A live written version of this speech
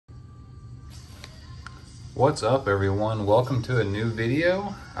What's up everyone? Welcome to a new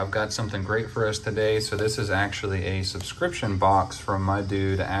video. I've got something great for us today. So this is actually a subscription box from my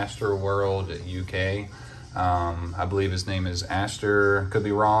dude Astersworlduk. I believe his name is Aster, could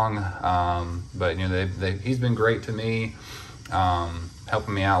be wrong, but you know he's been great to me,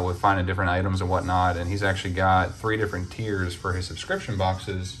 helping me out with finding different items and whatnot. And he's actually got 3 different tiers for his subscription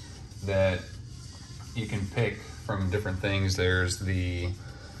boxes that you can pick from different things. There's the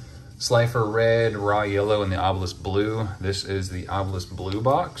Slifer Red, Raw Yellow, and the Obelisk Blue. This is the Obelisk Blue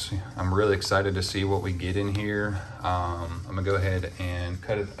box. I'm really excited to see what we get in here. I'm gonna go ahead and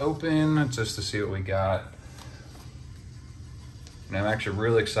cut it open just to see what we got. And I'm actually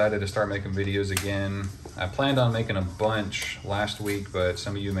really excited to start making videos again. I planned on making a bunch last week, but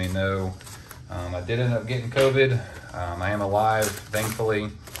some of you may know I did end up getting COVID. I am alive,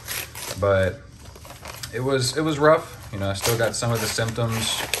 thankfully, but it was rough. You know, I still got some of the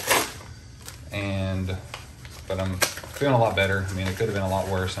symptoms. But I'm feeling a lot better. I mean, it could have been a lot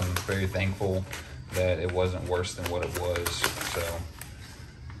worse. I'm very thankful that it wasn't worse than what it was. So,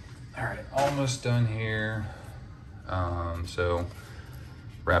 all right, almost done here. So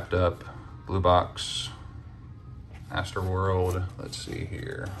wrapped up, blue box, Astersworld. Let's see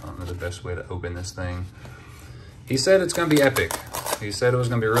here. I don't know the best way to open this thing. He said it's gonna be epic. He said it was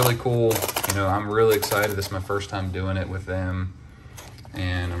gonna be really cool. You know, I'm really excited. This is my first time doing it with them,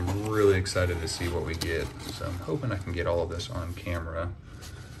 and I'm really excited to see what we get. So I'm hoping I can get all of this on camera.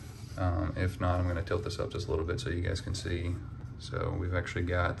 If not, I'm gonna tilt this up just a little bit so you guys can see. So we've actually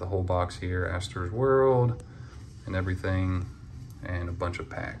got the whole box here, Astersworld and everything, and a bunch of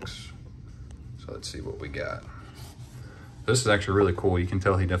packs. So let's see what we got. This is actually really cool. You can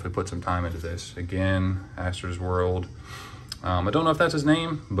tell he definitely put some time into this. Again, Astersworld. I don't know if that's his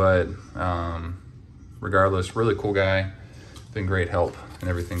name, but regardless, really cool guy. Been great help and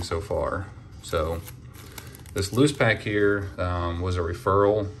everything so far. So this loose pack here was a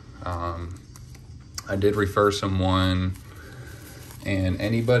referral. I did refer someone, and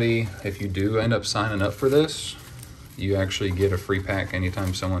anybody, if you do end up signing up for this, you actually get a free pack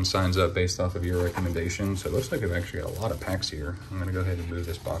anytime someone signs up based off of your recommendation. So it looks like I've actually got a lot of packs here. I'm gonna go ahead and move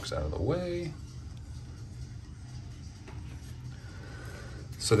this box out of the way.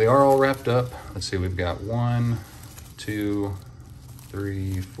 So they are all wrapped up. Let's see, we've got 1, 2,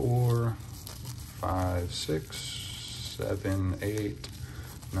 3, 4, 5, 6, 7, 8,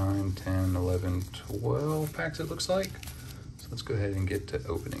 9, 10, 11, 12 packs it looks like. So let's go ahead and get to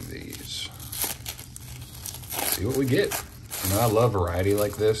opening these. See what we get. You know, I love variety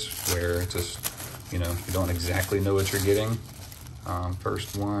like this where it's just, you know, you don't exactly know what you're getting.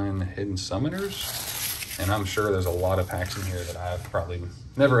 First one, Hidden Summoners. And I'm sure there's a lot of packs in here that I've probably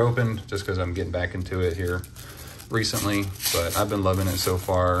never opened just because I'm getting back into it here recently, but I've been loving it so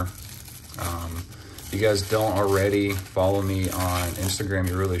far. If you guys don't already follow me on Instagram,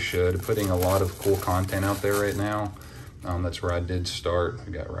 you really should. Putting a lot of cool content out there right now. That's where I did start.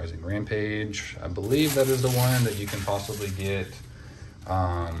 We got Rising Rampage. I believe that is the one that you can possibly get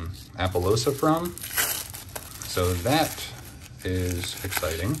Apollosa from. So that is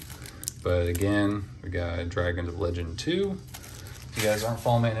exciting. But again, we got Dragons of Legend 2. If you guys aren't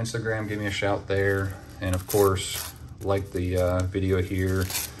following me on Instagram, give me a shout there. And of course, like the video here.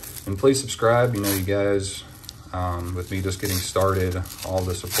 And please subscribe. You know, you guys, with me just getting started, all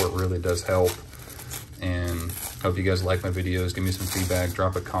the support really does help. And hope you guys like my videos. Give me some feedback,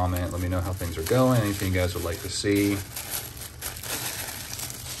 drop a comment, let me know how things are going, anything you guys would like to see.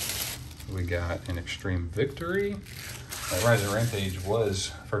 We got an Extreme Victory. Rising Rampage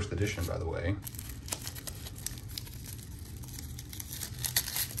was first edition, by the way.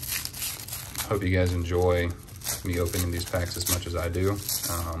 Hope you guys enjoy me opening these packs as much as I do.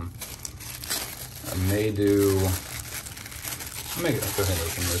 I may go ahead and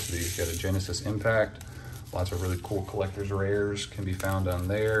open most of these. Got a Genesis Impact. Lots of really cool collector's rares can be found on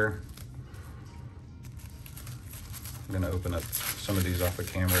there. I'm gonna open up some of these off the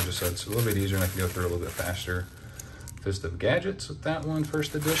camera just so it's a little bit easier and I can go through a little bit faster. Fist of Gadgets with that one,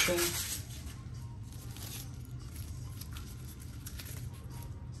 first edition.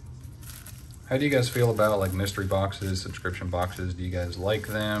 How do you guys feel about like mystery boxes, subscription boxes? Do you guys like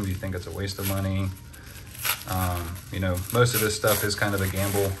them? Do you think it's a waste of money? You know, most of this stuff is kind of a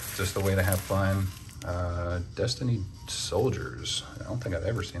gamble, just a way to have fun. Destiny Soldiers. I don't think I've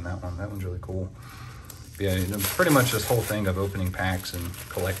ever seen that one. That one's really cool. But yeah, you know, pretty much this whole thing of opening packs and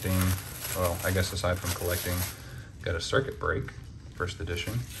collecting, well, I guess aside from collecting, got a Circuit Break, first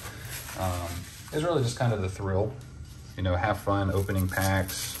edition. It's really just kind of the thrill. You know, have fun opening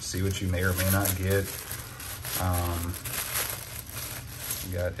packs, see what you may or may not get.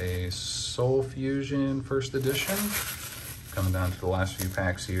 We got a Soul Fusion First Edition. Coming down to the last few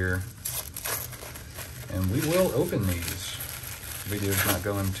packs here. And we will open these. The video's not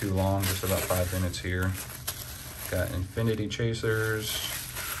going too long, just about 5 minutes here. Got Infinity Chasers.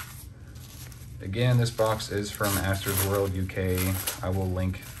 Again, this box is from Astersworlduk UK. I will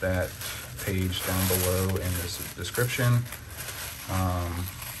link that page down below in the description.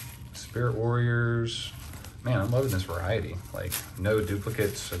 Spirit Warriors. Man, I'm loving this variety. Like, no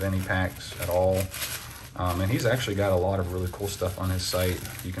duplicates of any packs at all. And he's actually got a lot of really cool stuff on his site.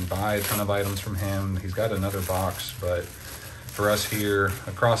 You can buy a ton of items from him. He's got another box, but for us here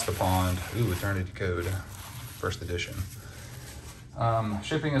across the pond, ooh, Eternity Code, First Edition.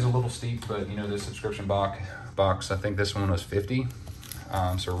 Shipping is a little steep, but you know, the subscription box, I think this one was 50.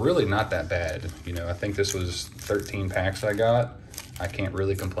 So really not that bad. You know, I think this was 13 packs I got. I can't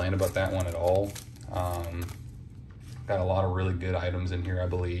really complain about that one at all. Got a lot of really good items in here, I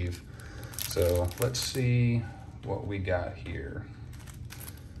believe. So let's see what we got here.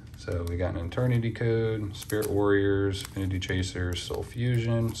 So we got an Eternity Code, Spirit Warriors, Infinity Chasers, Soul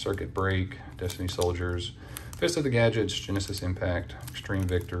Fusion, Circuit Break, Destiny Soldiers, Fist of the Gadgets, Genesis Impact, Extreme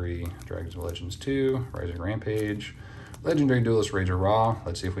Victory, Dragons of Legends 2, Rising Rampage, Legendary Duelist Rager Raw,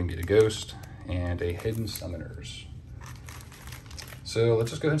 let's see if we can get a Ghost, and a Hidden Summoners. So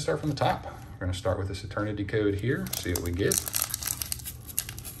let's just go ahead and start from the top. We're gonna start with this Eternity Code here, see what we get.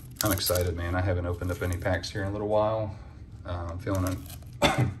 I'm excited, man. I haven't opened up any packs here in a little while. I'm feeling,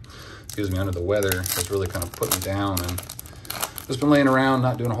 excuse me, under the weather. It's really kind of put me down, and just been laying around,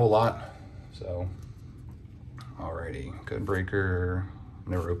 not doing a whole lot. So, alrighty, Codebreaker.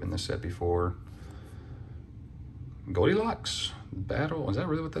 Never opened this set before. Goldilocks Battle, is that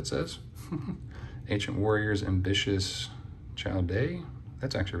really what that says? Ancient Warriors, Ambitious Chaldea.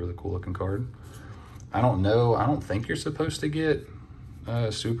 That's actually a really cool looking card. I don't know, I don't think you're supposed to get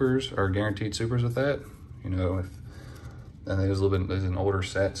supers or guaranteed supers with that. You know, if and there's a little bit, there's an older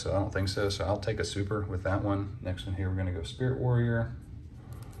set, so I don't think so. So I'll take a super with that one. Next one here, we're gonna go Spirit Warrior.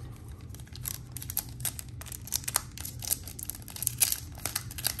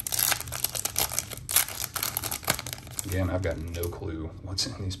 Again, I've got no clue what's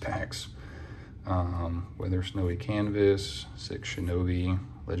in these packs. Whether Snowy Canvas, 6 Shinobi,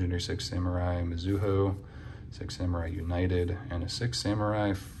 Legendary 6 Samurai Mizuho, 6 Samurai United, and a 6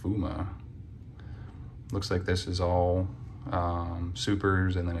 Samurai Fuma. Looks like this is all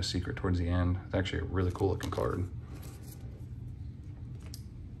supers and then a secret towards the end. It's actually a really cool looking card.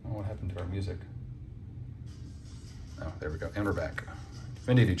 Oh, what happened to our music? Oh, there we go, and we're back.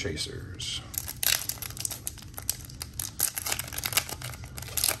 Infinity Chasers.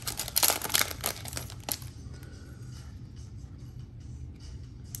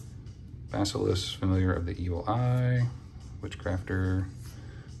 Basilisk, Familiar of the Evil Eye, Witchcrafter,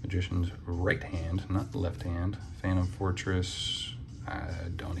 Magician's right hand, not left hand, Phantom Fortress, I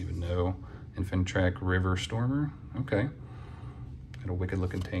don't even know, Infinitrack River Stormer, okay. Got a wicked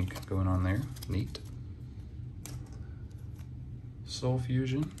looking tank going on there, neat. Soul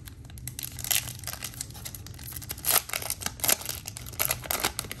Fusion.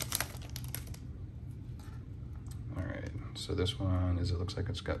 So this one is, it looks like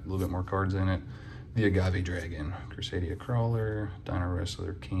it's got a little bit more cards in it. The Agave Dragon, Crusadia Crawler, Dino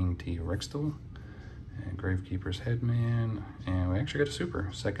Wrestler King T. Rextal, and Gravekeeper's Headman, and we actually got a super,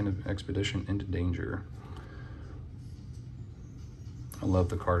 Second Expedition into Danger. I love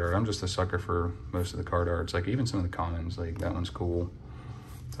the card art. I'm just a sucker for most of the card arts, like even some of the commons, like that one's cool.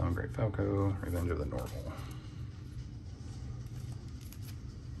 Some Great Falco, Revenge of the Normal.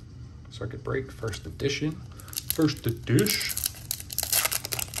 Circuit Break, First Edition. First Edition.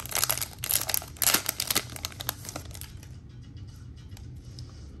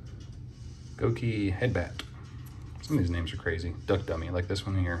 Goki Headbat. Some of these names are crazy. Duck Dummy, like this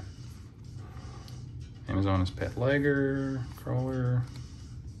one here. Amazon's Pet Liger, Crawler,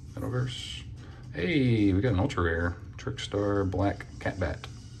 Metalverse. Hey, we got an ultra rare. Trickstar Black Catbat.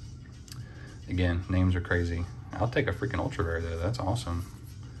 Again, names are crazy. I'll take a freaking ultra rare though, that's awesome.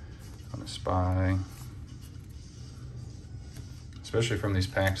 On a Spy. Especially from these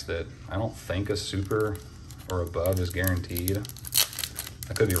packs that I don't think a super or above is guaranteed.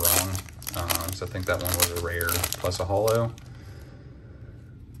 I could be wrong. So I think that one was a rare plus a holo.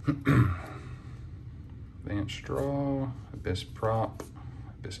 Advanced Draw, Abyss Prop,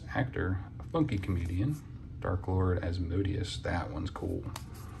 Abyss Actor, a Funky Comedian, Dark Lord Asmodeus, that one's cool.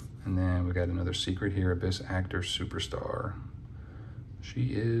 And then we got another secret here, Abyss Actor Superstar.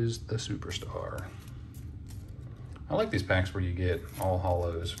 She is the superstar. I like these packs where you get all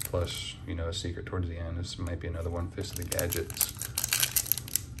hollows plus, you know, a secret towards the end. This might be another one, Fist of the Gadgets.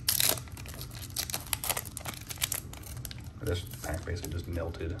 This pack basically just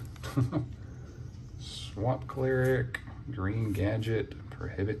melted. Swap Cleric, Green Gadget,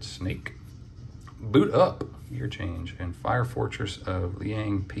 Prohibit Snake, Boot Up, Gear Change, and Fire Fortress of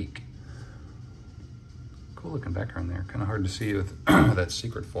Liang Peak. Cool looking background there. Kind of hard to see with that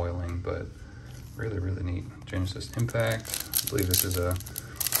secret foiling, but really, really neat. Genesis Impact. I believe this is a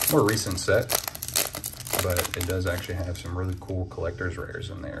more recent set, but it does actually have some really cool collector's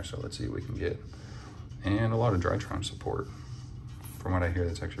rares in there. So let's see what we can get. And a lot of Drytron support. From what I hear,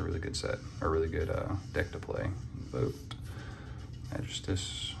 that's actually a really good set, or really good deck to play. Vote.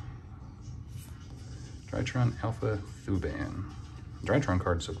 Majestus. Drytron Alpha Thuban. Drytron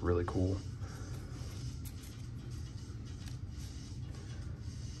cards look really cool.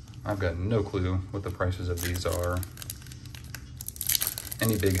 I've got no clue what the prices of these are.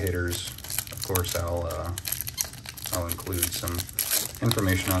 Any big hitters, of course, I'll include some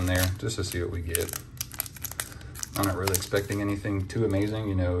information on there just to see what we get. I'm not really expecting anything too amazing.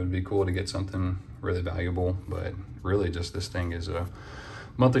 You know, it'd be cool to get something really valuable, but really just this thing is a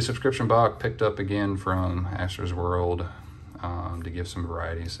monthly subscription box picked up again from Astersworlduk to give some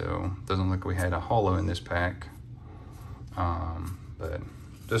variety. So it doesn't look like we had a holo in this pack, but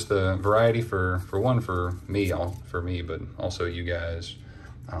just the variety for me, but also you guys,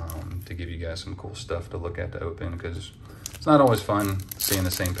 to give you guys some cool stuff to look at to open, because it's not always fun seeing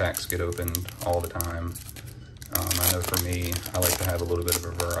the same packs get opened all the time. I know for me, I like to have a little bit of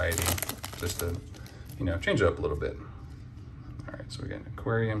a variety just to, you know, change it up a little bit. All right, so we got an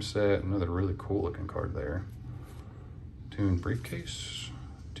aquarium set, another really cool looking card there. Toon Briefcase,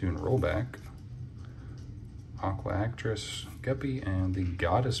 Toon Rollback, Aqua Actress, Guppy, and the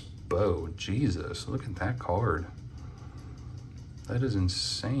Goddess Bow. Jesus, look at that card. That is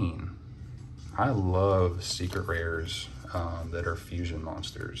insane. I love secret rares that are fusion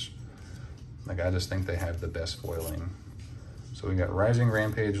monsters. Like, I just think they have the best foiling. So we got Rising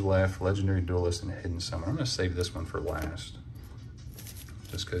Rampage left, Legendary Duelist, and Hidden Summon. I'm gonna save this one for last,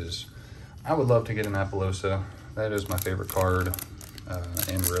 just because I would love to get an Appaloosa. That is my favorite card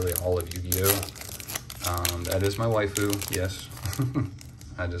in really all of Yu-Gi-Oh! That is my waifu, yes.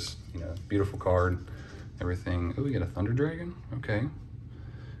 I just, you know, beautiful card, everything. Oh, we got a Thunder Dragon, okay.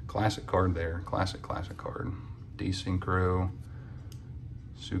 Classic card there, classic card. Desynchro,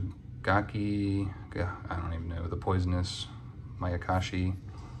 Sugaki, I don't even know, the Poisonous, Mayakashi,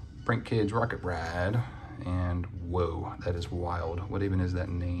 Brink Kids, Rocket Rad, and whoa, that is wild. What even is that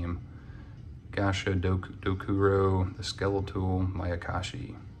name? Gasha Dokuro, the Skeletal,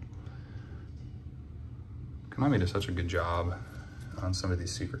 Mayakashi. Konami does such a good job on some of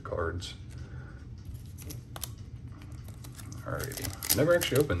these secret cards. Alrighty, never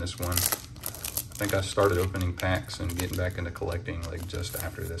actually opened this one. I think I started opening packs and getting back into collecting like just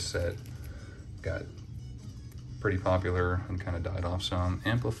after this set got pretty popular and kind of died off some.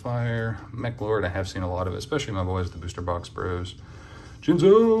 Amplifier, Mech Lord, I have seen a lot of it, especially my boys, the Booster Box Bros.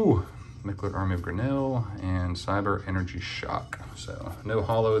 Jinzo, Mech Lord Army of Grinnell, and Cyber Energy Shock. So no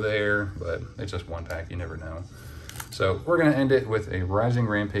holo there, but it's just one pack, you never know. So we're gonna end it with a Rising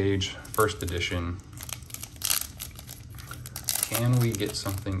Rampage first edition. Can we get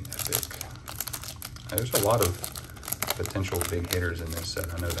something epic? There's a lot of potential big hitters in this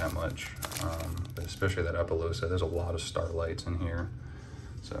set, I know that much. But especially that Appaloosa, there's a lot of Starlights in here.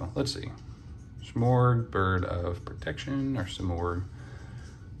 So let's see. Smorg, Bird of Protection, or Simorg,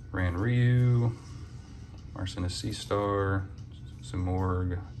 Ranryu, Marcinus Sea Star,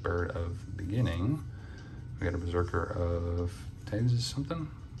 Simorg, Bird of Beginning. We got a Berserker of Tens something?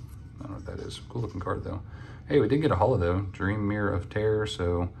 I don't know what that is. Cool looking card though. Hey, we did get a holo though, Dream Mirror of Terror,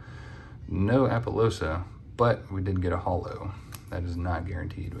 so no Appaloosa, but we did get a holo. That is not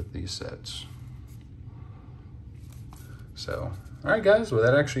guaranteed with these sets. So, all right guys, well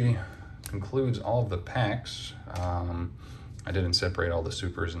that actually concludes all of the packs. I didn't separate all the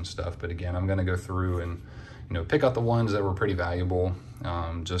supers and stuff, but again, I'm gonna go through and, you know, pick out the ones that were pretty valuable,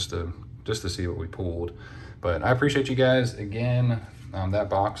 just to see what we pulled. But I appreciate you guys. Again, that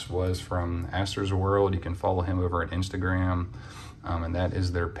box was from Astersworlduk. You can follow him over at Instagram, and that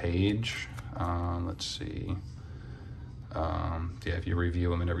is their page. Let's see. Yeah, if you review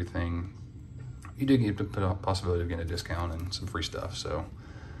them and everything, you do get the possibility of getting a discount and some free stuff. So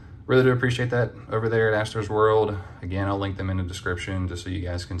really do appreciate that over there at Astersworlduk. Again, I'll link them in the description just so you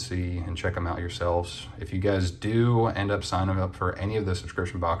guys can see and check them out yourselves. If you guys do end up signing up for any of the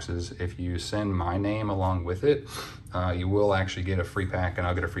subscription boxes, if you send my name along with it, you will actually get a free pack, and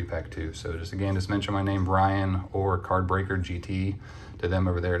I'll get a free pack too. So just mention my name, Brian, or Cardbreaker GT, to them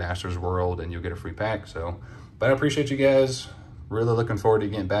over there at Astersworlduk, and you'll get a free pack. So, but I appreciate you guys. Really looking forward to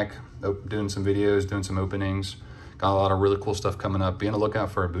getting back doing some videos, doing some openings. Got a lot of really cool stuff coming up. Be on the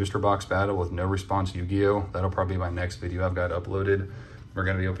lookout for a booster box battle with no response Yu-Gi-Oh! That'll probably be my next video I've got uploaded. We're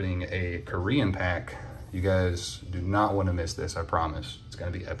gonna be opening a Korean pack. You guys do not want to miss this, I promise. It's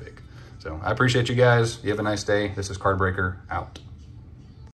gonna be epic. So I appreciate you guys. You have a nice day. This is Card Breaker, out.